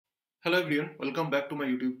Hello everyone, welcome back to my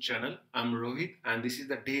YouTube channel. I'm Rohit and this is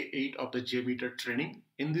the day 8 of the jmeter training.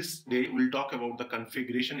 In this day, we'll talk about the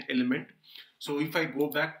configuration element. So if I go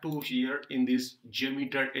back to here in this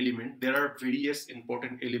jmeter element, there are various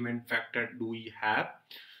important element factor do we have.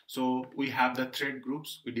 So we have the thread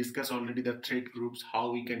groups. We discussed already the thread groups, how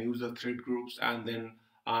we can use the thread groups, and then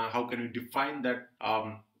how can we define that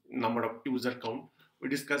number of user count. We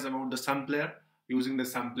discussed about the sampler. Using the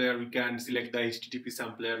sampler, we can select the HTTP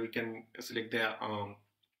sampler, we can select the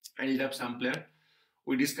LDAP sampler.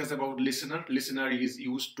 We discuss about listener. Listener is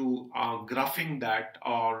used to graphing that,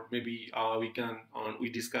 or maybe we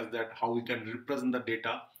discuss that how we can represent the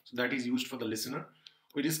data. So that is used for the listener.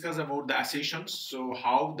 We discuss about the assertions. So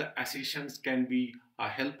how the assertions can be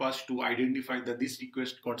help us to identify that this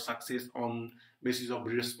request got success on basis of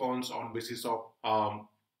response, on basis of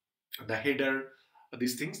the header,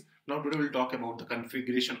 these things. Now today we'll talk about the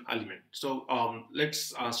configuration element. So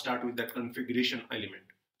let's start with that configuration element.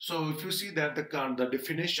 So if you see that the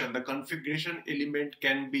definition, the configuration element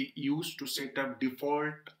can be used to set up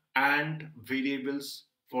default and variables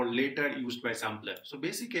for later used by sampler. So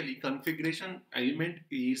basically configuration element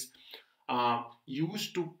is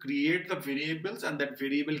used to create the variables, and that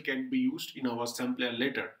variable can be used in our sampler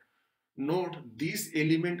later. Note, these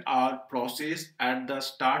elements are processed at the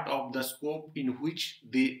start of the scope in which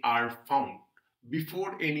they are found,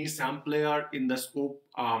 before any sampler in the scope,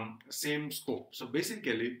 same scope. So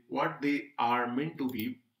basically what they are meant to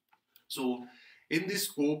be. So in this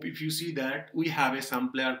scope, if you see that we have a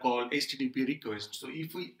sampler called HTTP request. So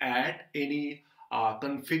if we add any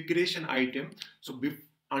configuration item, so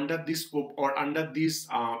under this scope or under this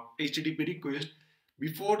HTTP request,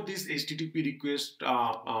 before this HTTP request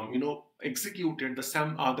executed,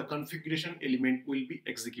 the configuration element will be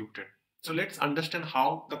executed. So let's understand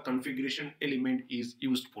how the configuration element is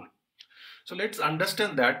useful. So let's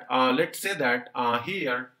understand that. Let's say that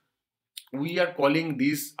here we are calling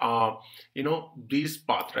this this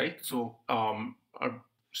path, right? So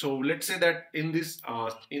let's say that in this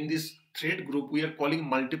thread group we are calling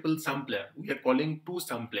multiple sampler. We are calling two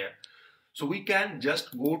sampler. So we can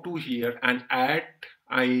just go to here and add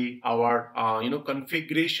our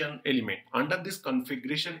configuration element. Under this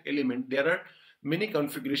configuration element, there are many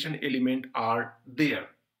configuration element are there.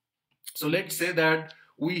 So let's say that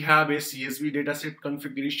we have a CSV dataset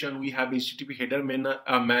configuration, we have HTTP header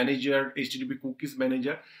manager, HTTP cookies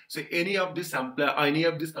manager. So any of this sampler, any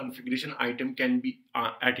of this configuration item can be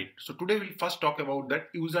added. So today we'll first talk about that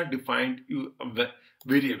user defined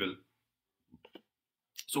variable.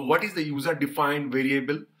 So what is the user defined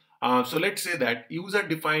variable? So let's say that user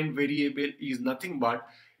defined variable is nothing but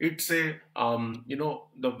it's a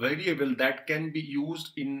the variable that can be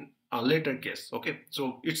used in a later case. Okay,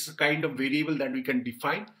 so it's a kind of variable that we can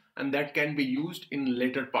define and that can be used in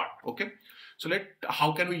later part. Okay, so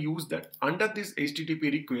how can we use that? Under this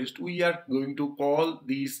HTTP request, we are going to call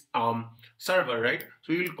this server, right?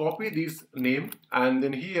 So we will copy this name, and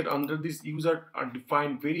then here under this user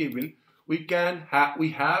defined variable, we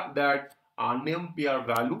have that name pair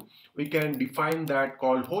value. We can define that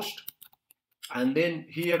called host, and then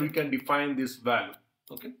here we can define this value.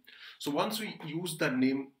 Okay, so once we use the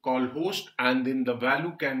name called host, and then the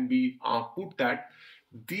value can be put that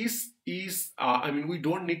this is we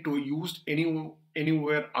don't need to use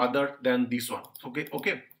anywhere other than this one.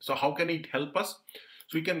 Okay, so how can it help us?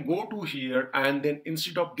 So we can go to here, and then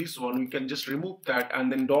instead of this one we can just remove that,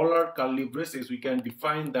 and then dollar curly braces we can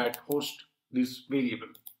define that host, this variable.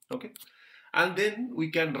 Okay, and then we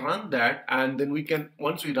can run that, and then we can,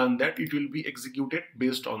 once we run that, it will be executed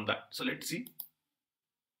based on that. So let's see.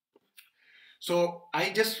 So I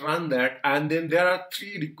just run that, and then there are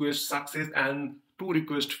 3 requests success and 2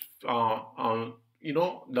 requests 3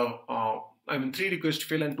 requests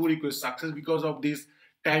fail and 2 requests success because of this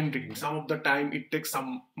time taking. Some of the time it takes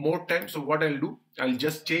some more time. So what I'll do, I'll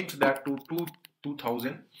just change that to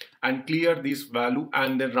 2000 and clear this value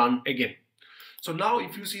and then run again. So now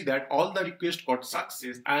if you see that all the requests got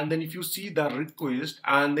success, and then if you see the request,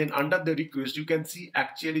 and then under the request you can see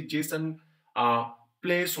actually JSON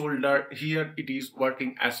placeholder here, it is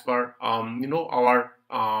working as per our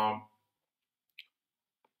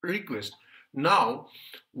request. Now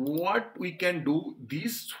what we can do,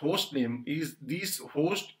 this host is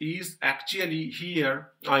actually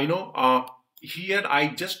here, here I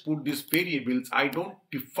just put these variables. I don't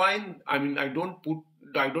define, I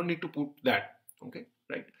don't need to put that. Okay,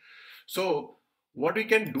 right? So what we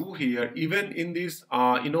can do here, even in this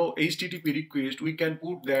HTTP request, we can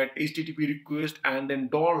put that HTTP request and then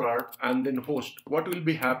dollar and then host. What will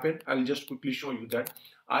be happen? I'll just quickly show you that.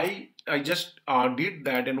 I just did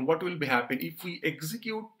that, and what will be happen if we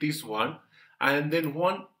execute this one, and then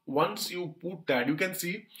once you put that, you can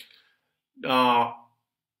see uh,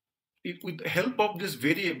 with the help of this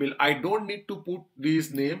variable, I don't need to put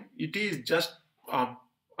this name. It is just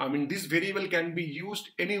I mean, this variable can be used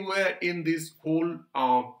anywhere in this whole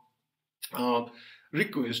uh,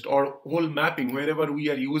 request or whole mapping. Wherever we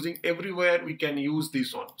are using, everywhere we can use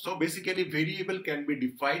this one. So basically variable can be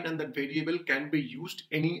defined, and that variable can be used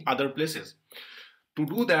any other places. To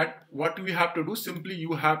do that, what we have to do, simply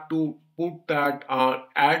you have to put that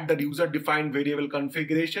add the user defined variable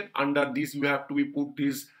configuration. Under this you have to be put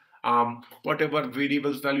this whatever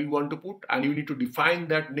variables value you want to put, and you need to define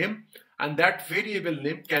that name, and that variable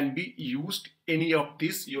name can be used any of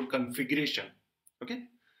this your configuration. Okay,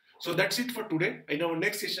 so that's it for today. In our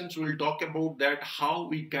next sessions, we will talk about that how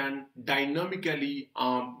we can dynamically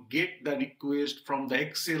get the request from the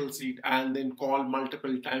Excel sheet and then call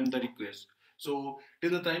multiple times the request. So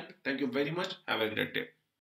till the time, thank you very much. Have a great day.